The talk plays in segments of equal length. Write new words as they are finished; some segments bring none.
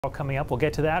Coming up, we'll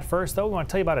get to that. First, though, we want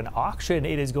to tell you about an auction.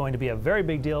 It is going to be a very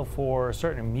big deal for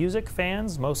certain music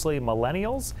fans, mostly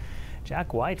millennials.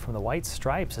 Jack White from the White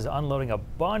Stripes is unloading a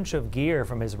bunch of gear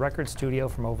from his record studio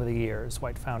from over the years.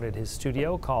 White founded his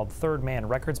studio called Third Man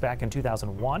Records back in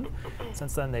 2001.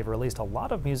 Since then, they've released a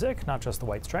lot of music, not just the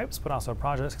White Stripes, but also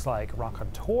projects like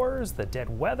Raconteurs, The Dead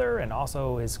Weather, and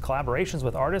also his collaborations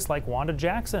with artists like Wanda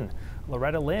Jackson,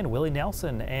 Loretta Lynn, Willie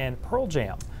Nelson, and Pearl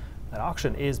Jam. That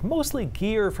auction is mostly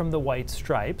gear from the White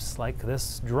Stripes, like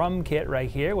this drum kit right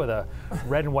here with a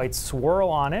red and white swirl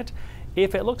on it.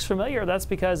 If it looks familiar, that's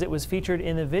because it was featured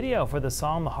in the video for the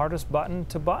song The Hardest Button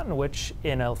to Button, which,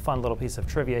 in a fun little piece of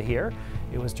trivia here,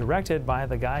 it was directed by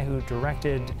the guy who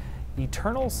directed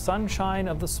Eternal Sunshine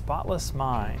of the Spotless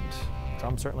Mind.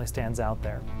 Drum certainly stands out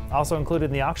there. Also included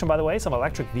in the auction, by the way, some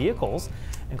electric vehicles,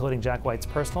 including Jack White's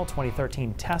personal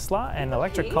 2013 Tesla and an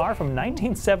electric car from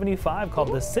 1975 called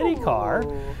the City Car.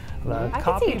 The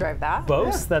copy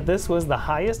boasts that this was the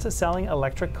highest selling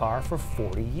electric car for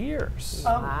 40 years.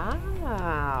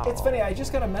 Wow. It's funny, I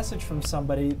just got a message from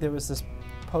somebody. There was this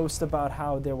post about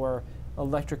how there were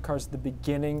electric cars at the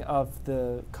beginning of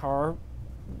the car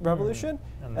revolution,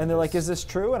 and they're like, "Is this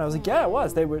true?" And I was like, "Yeah, it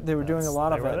was." They were doing a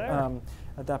lot of it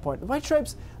at that point. The White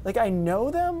Stripes, like, I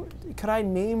know them. Could I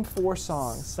name 4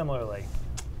 songs? Similarly,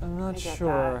 I'm not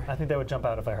sure. I think they would jump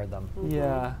out if I heard them.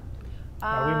 Yeah.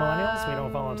 Are we millennials? We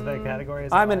don't fall into that category.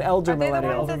 I'm an elder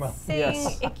millennial. Are they the ones that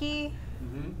sing Yes.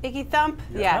 Icky Thump?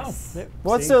 Yeah. Yes.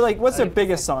 What's their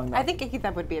biggest song? Though? I think Icky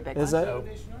Thump would be a big one. Is it?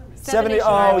 70.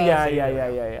 Oh yeah.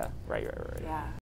 Right. Yeah.